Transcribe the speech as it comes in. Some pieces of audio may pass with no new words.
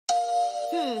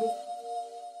Sing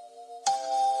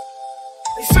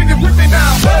it with me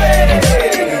now, buddy.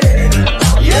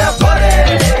 Yeah,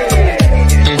 buddy.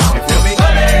 You feel me,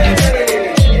 buddy?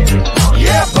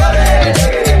 Yeah, buddy.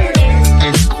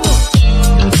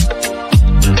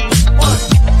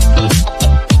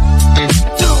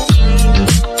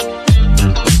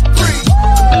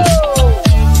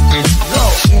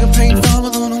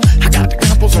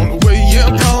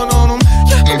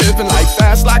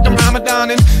 Like I'm Ramadan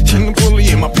and the bully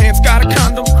in my pants got a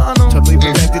condom on them. Totally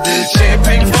protected this.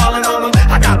 Champagne falling on them.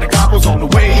 I got the goggles on the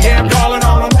way, yeah, I'm calling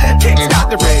on them. Kings got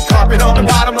the red carpet on the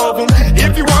bottom of them.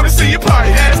 If you wanna see a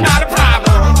party, that's not a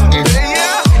problem.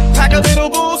 Yeah, pack a little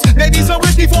booze, maybe some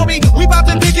whiskey for me. We bout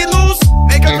to kick it loose.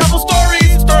 Make a couple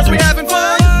stories. First we having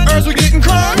fun, first we getting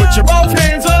crunk. Put your both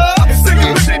hands up and sing it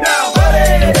with me now,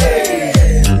 buddy.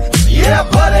 Yeah,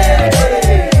 buddy.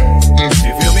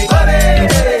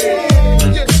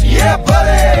 Yeah, buddy.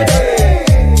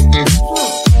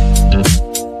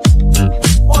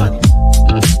 1,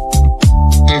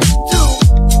 2,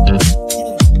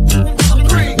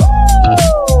 3.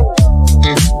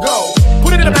 Go.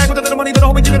 Put it in a bag with a little money,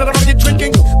 little homie, give it a little get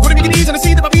drinking. Put it in your knees and I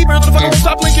see that my beat burns, motherfucker won't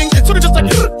stop blinking. Sort of just like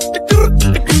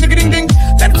ding ding.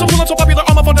 Then it's so cool and so popular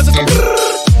on my phone, does it go?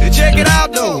 Check it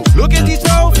out, though. Look at these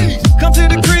trophies. Come to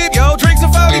the crib, yo, drink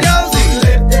some 40 Jaze.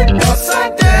 Lift it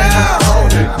upside down.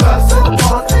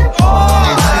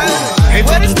 Hey,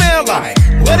 what it smell like?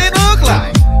 What it look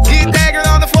like? Get daggered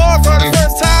on the floor for the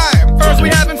first time. First we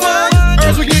having fun,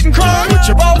 first we getting crunk. Put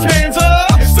your both hands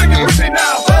up and sing it with me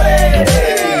now, buddy.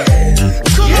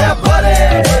 Yeah,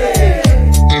 buddy.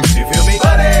 You feel me,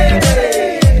 buddy?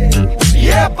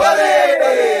 Yeah, buddy.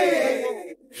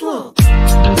 1,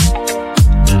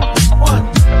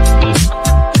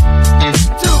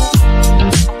 2,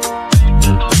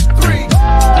 3.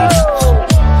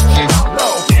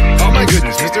 Oh my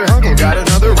goodness, Mr. Hunkle got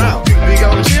another round. We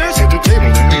go cheers, hit the table,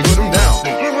 and we put them down.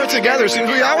 When we're together, seems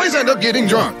we always end up getting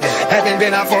drunk. Haven't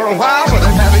been out for a while, but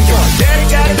I'm having fun. Daddy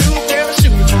got a new pair of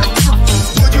shoes.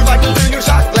 Would you like to fill your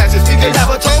shot glasses? We can have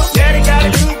a toast. Daddy got a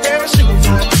new pair